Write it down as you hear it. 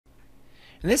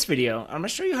In this video, I'm going to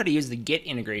show you how to use the Git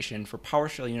integration for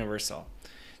PowerShell Universal.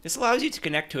 This allows you to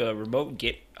connect to a remote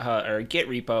Git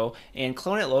repo and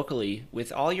clone it locally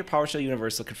with all your PowerShell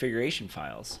Universal configuration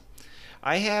files.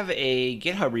 I have a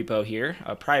GitHub repo here,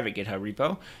 a private GitHub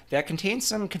repo, that contains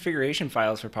some configuration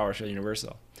files for PowerShell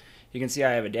Universal. You can see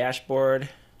I have a dashboard.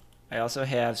 I also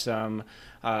have some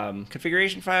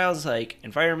configuration files like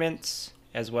environments,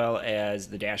 as well as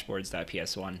the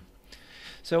dashboards.ps1.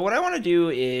 So what I want to do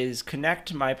is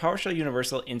connect my PowerShell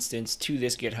Universal instance to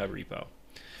this GitHub repo.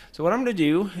 So what I'm going to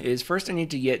do is first I need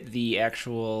to get the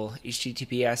actual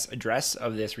HTTPS address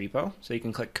of this repo. So you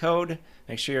can click code,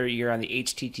 make sure you're on the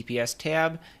HTTPS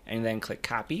tab, and then click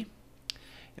copy.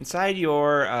 Inside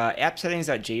your app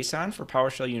settings.json for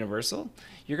PowerShell Universal,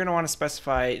 you're going to want to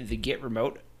specify the git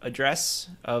remote address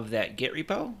of that git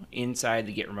repo inside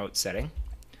the git remote setting.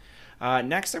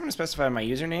 Next, I'm going to specify my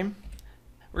username.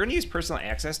 We're going to use personal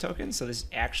access tokens, so this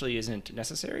actually isn't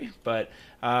necessary, but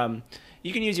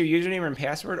you can use your username and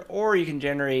password, or you can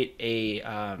generate a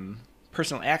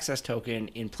personal access token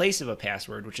in place of a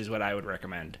password, which is what I would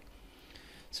recommend.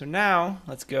 So now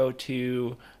let's go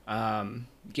to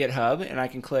GitHub, and I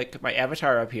can click my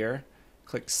avatar up here,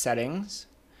 click Settings.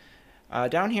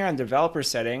 Down here on Developer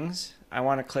Settings, I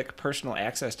want to click Personal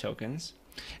Access Tokens,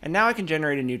 and now I can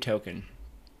generate a new token.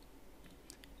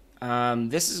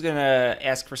 This is going to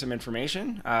ask for some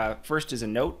information. First is a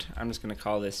note. I'm just going to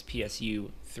call this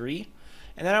PSU3.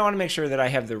 And then I want to make sure that I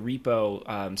have the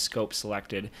repo scope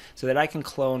selected so that I can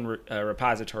clone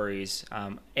repositories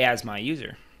as my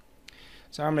user.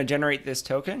 So I'm going to generate this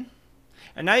token.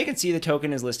 And now you can see the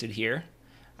token is listed here.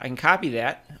 I can copy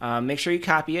that. Make sure you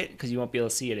copy it because you won't be able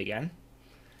to see it again.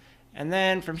 And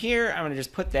then from here, I'm going to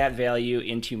just put that value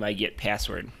into my Git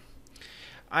password.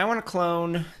 I want to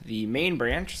clone the main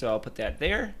branch, so I'll put that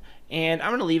there, and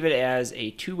I'm going to leave it as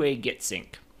a two-way Git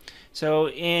sync.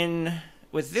 So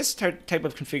with this type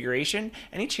of configuration,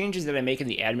 any changes that I make in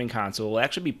the admin console will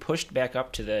actually be pushed back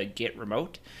up to the Git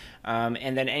remote,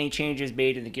 and then any changes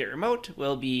made in the Git remote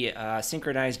will be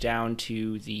synchronized down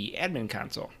to the admin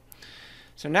console.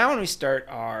 So now when we start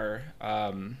our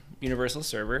Universal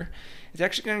server, it's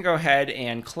actually going to go ahead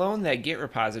and clone that Git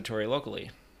repository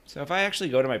locally. So if I actually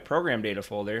go to my program data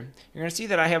folder, you're going to see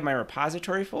that I have my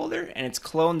repository folder, and it's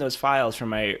cloned those files from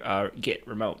my Git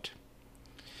remote.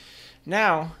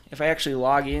 Now, if I actually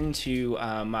log into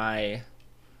my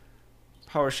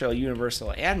PowerShell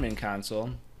Universal admin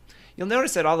console, you'll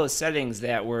notice that all those settings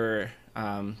that were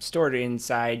stored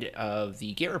inside of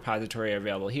the Git repository are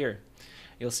available here.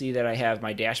 You'll see that I have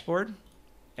my dashboard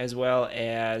as well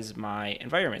as my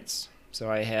environments. So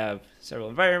I have several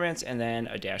environments and then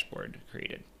a dashboard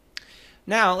created.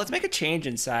 Now, let's make a change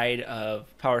inside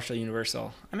of PowerShell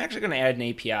Universal. I'm actually going to add an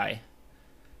API.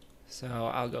 So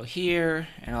I'll go here,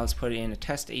 and I'll just put in a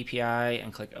test API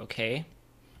and click OK.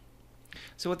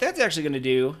 So what that's actually going to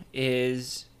do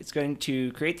is it's going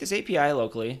to create this API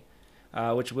locally,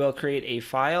 which will create a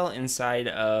file inside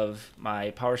of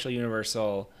my PowerShell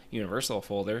Universal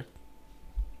folder.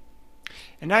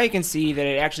 And now you can see that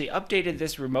it actually updated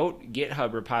this remote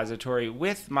GitHub repository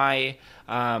with my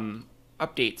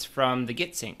updates from the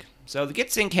Git sync. So the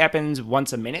Git sync happens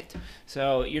once a minute.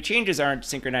 So your changes aren't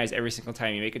synchronized every single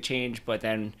time you make a change, but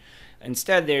then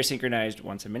instead they're synchronized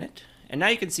once a minute. And now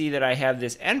you can see that I have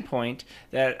this endpoint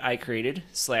that I created,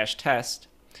 /test.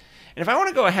 And if I want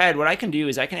to go ahead, what I can do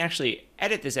is I can actually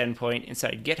edit this endpoint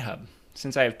inside GitHub,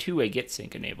 since I have two-way Git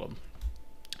sync enabled.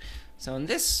 So in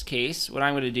this case, what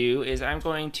I'm going to do is I'm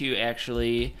going to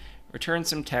actually return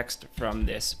some text from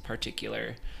this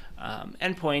particular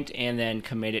endpoint and then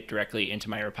commit it directly into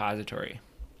my repository.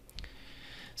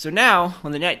 So now,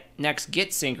 when the next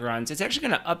Git sync runs, it's actually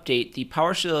going to update the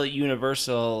PowerShell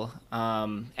Universal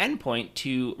endpoint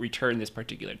to return this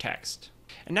particular text.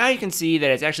 And now you can see that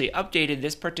it's actually updated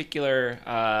this particular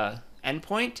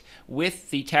endpoint with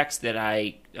the text that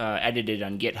I edited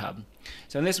on GitHub.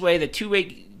 So in this way, the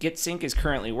two-way Git sync is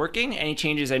currently working. Any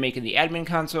changes I make in the admin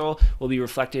console will be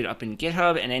reflected up in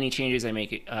GitHub, and any changes I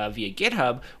make via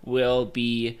GitHub will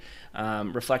be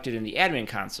reflected in the admin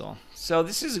console. So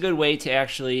this is a good way to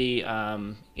actually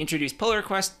introduce pull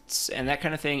requests and that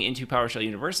kind of thing into PowerShell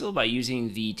Universal by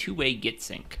using the two-way Git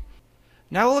sync.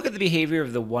 Now we'll look at the behavior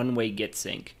of the one-way Git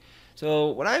sync. So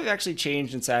what I've actually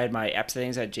changed inside my app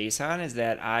settings.json is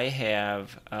that I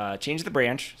have changed the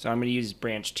branch. So I'm going to use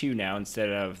branch 2 now instead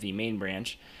of the main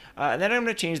branch. And then I'm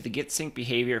going to change the Git sync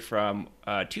behavior from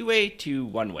two-way to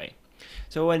one-way.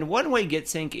 So when one-way Git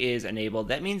sync is enabled,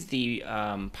 that means the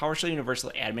PowerShell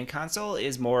Universal admin console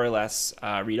is more or less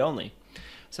read-only.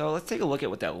 So let's take a look at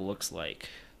what that looks like.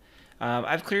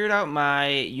 I've cleared out my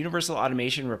Universal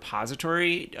Automation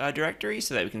repository directory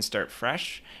so that we can start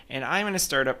fresh, and I'm going to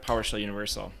start up PowerShell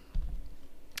Universal.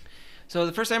 So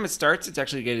the first time it starts, it's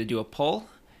actually going to do a pull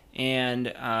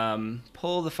and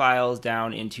pull the files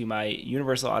down into my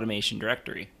Universal Automation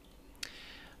directory.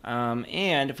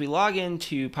 And if we log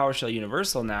into PowerShell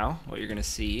Universal now, what you're going to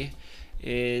see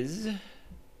is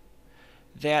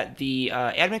that the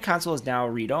admin console is now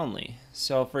read-only.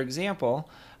 So for example,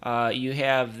 you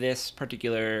have this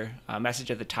particular message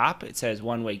at the top. It says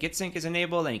one-way gitsync is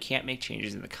enabled and you can't make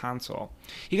changes in the console.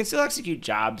 You can still execute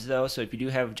jobs though, so if you do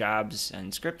have jobs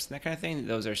and scripts and that kind of thing,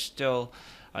 those are still,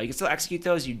 you can still execute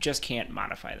those, you just can't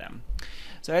modify them.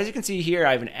 So as you can see here,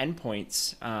 I have an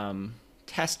endpoints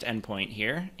test endpoint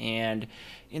here, and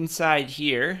inside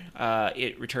here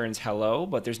it returns hello,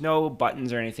 but there's no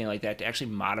buttons or anything like that to actually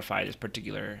modify this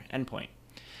particular endpoint.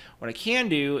 What I can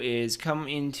do is come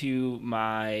into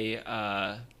my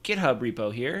GitHub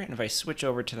repo here, and if I switch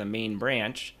over to the main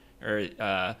branch, or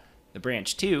the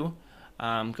branch 2,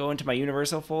 go into my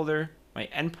universal folder, my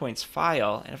endpoints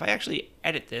file, and if I actually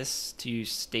edit this to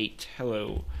state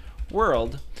hello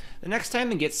world, the next time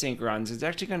the gitsync runs, it's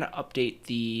actually going to update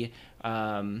the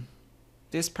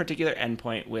this particular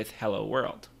endpoint with hello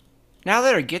world. Now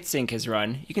that our gitsync has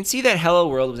run, you can see that hello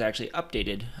world was actually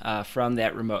updated from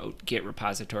that remote git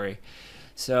repository.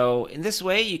 So in this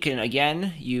way, you can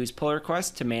again use pull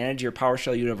requests to manage your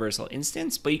PowerShell Universal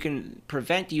instance, but you can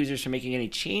prevent users from making any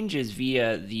changes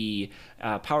via the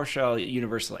PowerShell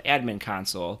Universal admin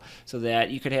console, so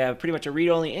that you could have pretty much a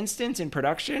read-only instance in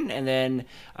production, and then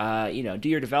do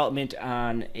your development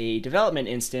on a development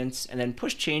instance, and then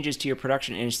push changes to your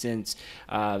production instance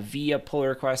via pull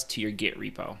request to your Git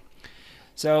repo.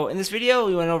 So in this video,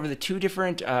 we went over the two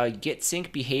different git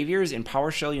sync behaviors in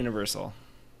PowerShell Universal.